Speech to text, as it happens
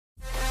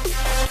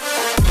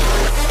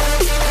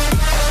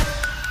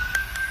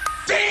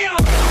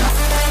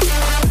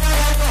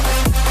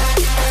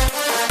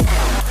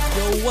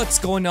What's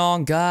going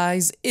on,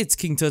 guys? It's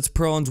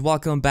KingTutsPro and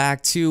welcome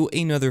back to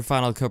another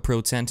Final Cut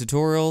Pro 10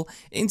 tutorial.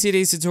 In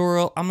today's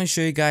tutorial, I'm going to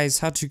show you guys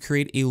how to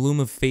create a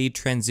Luma fade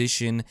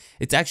transition.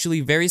 It's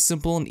actually very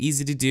simple and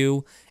easy to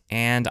do,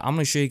 and I'm going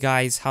to show you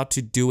guys how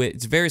to do it.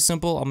 It's very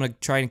simple. I'm going to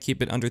try and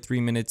keep it under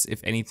 3 minutes,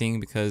 if anything,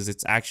 because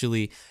it's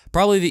actually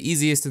probably the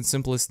easiest and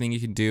simplest thing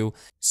you can do.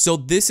 So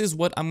this is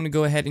what I'm going to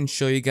go ahead and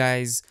show you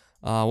guys.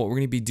 What we're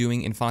going to be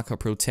doing in Final Cut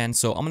Pro 10.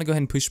 So I'm going to go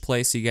ahead and push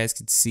play so you guys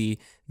can see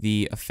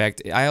the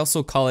effect. I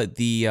also call it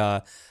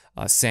the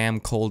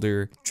Sam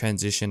Kolder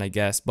transition, I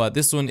guess. But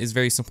this one is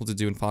very simple to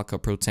do in Final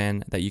Cut Pro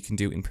 10 that you can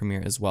do in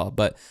Premiere as well.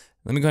 But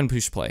let me go ahead and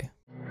push play.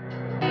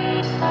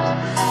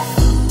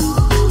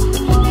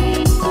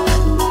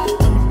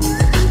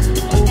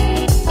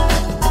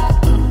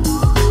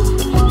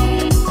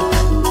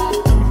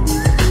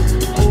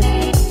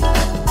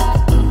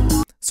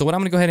 So what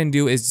I'm going to go ahead and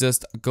do is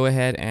just go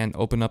ahead and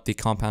open up the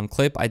compound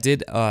clip. I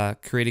did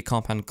create a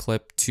compound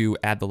clip to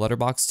add the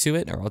letterbox to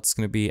it, or else it's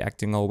going to be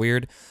acting all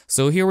weird.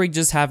 So here we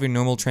just have a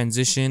normal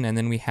transition, and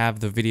then we have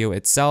the video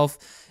itself.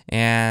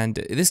 And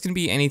this can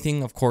be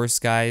anything, of course,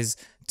 guys.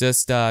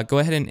 Just go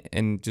ahead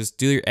and just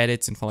do your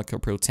edits in Final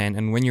Cut Pro 10.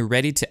 And when you're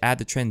ready to add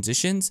the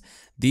transitions,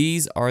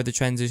 these are the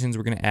transitions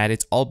we're going to add.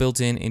 It's all built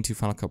into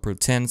Final Cut Pro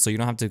 10, so you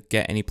don't have to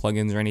get any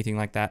plugins or anything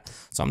like that.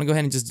 So I'm going to go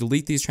ahead and just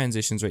delete these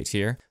transitions right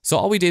here. So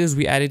all we did is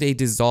we added a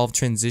dissolve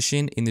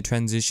transition in the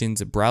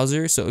transitions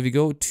browser. So if you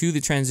go to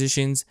the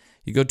transitions,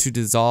 you go to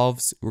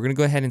dissolves, we're going to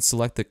go ahead and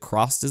select the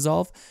cross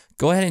dissolve.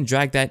 Go ahead and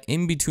drag that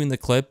in between the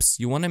clips.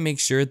 You want to make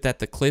sure that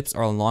the clips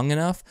are long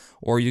enough,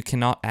 or you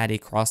cannot add a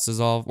cross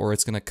dissolve, or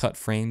it's going to cut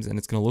frames and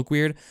it's going to look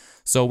weird.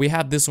 So we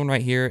have this one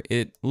right here.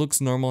 It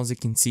looks normal, as you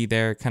can see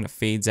there. It kind of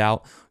fades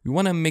out. We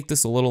want to make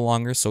this a little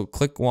longer, so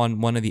click on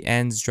one of the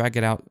ends, drag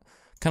it out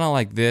kind of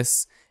like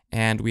this,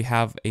 and we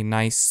have a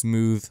nice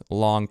smooth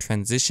long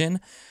transition.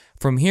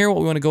 From here, what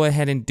we want to go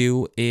ahead and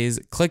do is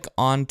click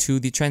onto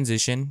the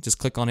transition. Just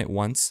click on it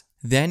once.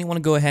 Then you want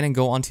to go ahead and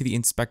go onto the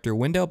inspector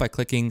window by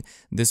clicking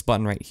this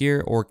button right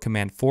here, or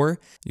Command 4.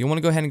 You want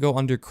to go ahead and go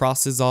under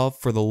cross dissolve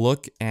for the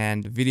look,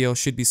 and video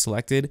should be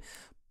selected.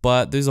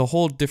 But there's a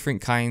whole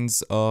different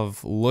kinds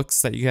of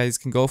looks that you guys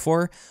can go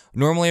for.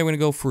 Normally I'm going to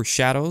go for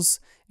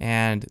shadows,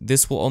 and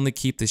this will only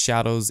keep the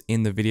shadows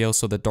in the video,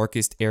 so the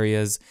darkest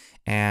areas,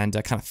 and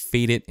kind of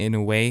fade it in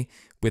a way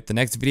with the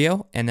next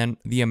video. And then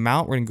the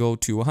amount, we're going to go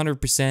to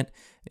 100%,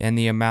 and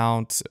the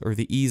amount, or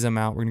the ease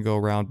amount, we're going to go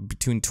around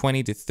between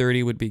 20 to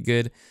 30 would be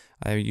good.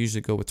 I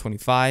usually go with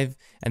 25.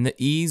 And the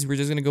ease, we're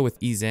just going to go with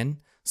ease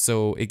in,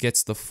 so it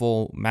gets the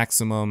full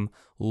maximum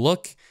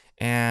look.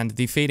 And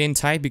the fade in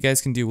type, you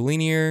guys can do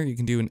linear, you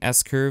can do an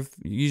S-curve.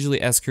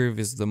 Usually S-curve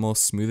is the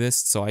most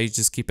smoothest, so I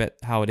just keep it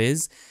how it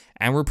is.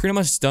 And we're pretty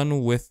much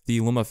done with the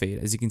Luma fade.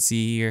 As you can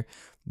see here,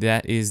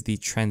 that is the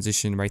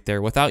transition right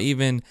there, without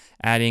even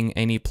adding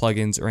any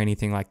plugins or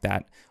anything like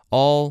that.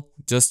 All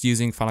just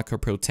using Final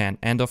Cut Pro 10.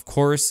 And of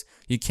course,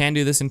 you can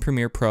do this in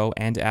Premiere Pro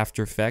and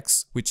After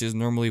Effects, which is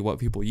normally what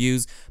people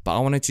use, but I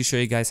wanted to show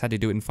you guys how to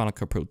do it in Final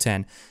Cut Pro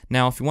 10.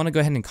 Now, if you want to go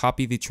ahead and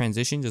copy the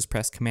transition, just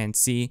press Command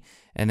C,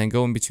 and then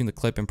go in between the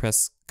clip and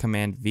press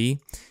Command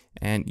V.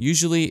 And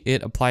usually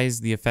it applies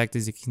the effect,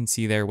 as you can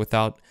see there,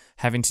 without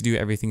having to do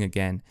everything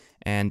again.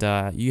 And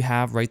you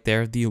have right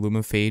there the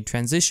Luma fade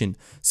transition.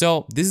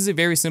 So this is a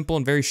very simple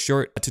and very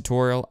short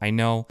tutorial, I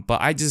know,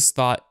 but I just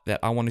thought that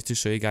I wanted to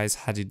show you guys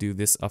how to do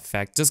this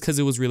effect, just because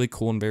it was really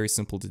cool and very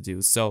simple to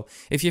do. So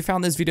if you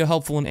found this video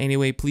helpful in any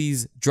way,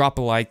 please drop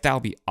a like. That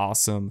would be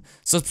awesome.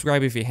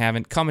 Subscribe if you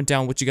haven't. Comment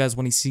down what you guys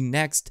want to see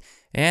next,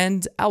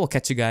 and I will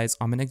catch you guys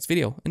on my next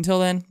video. Until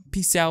then,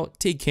 peace out,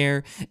 take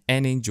care,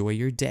 and enjoy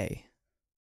your day.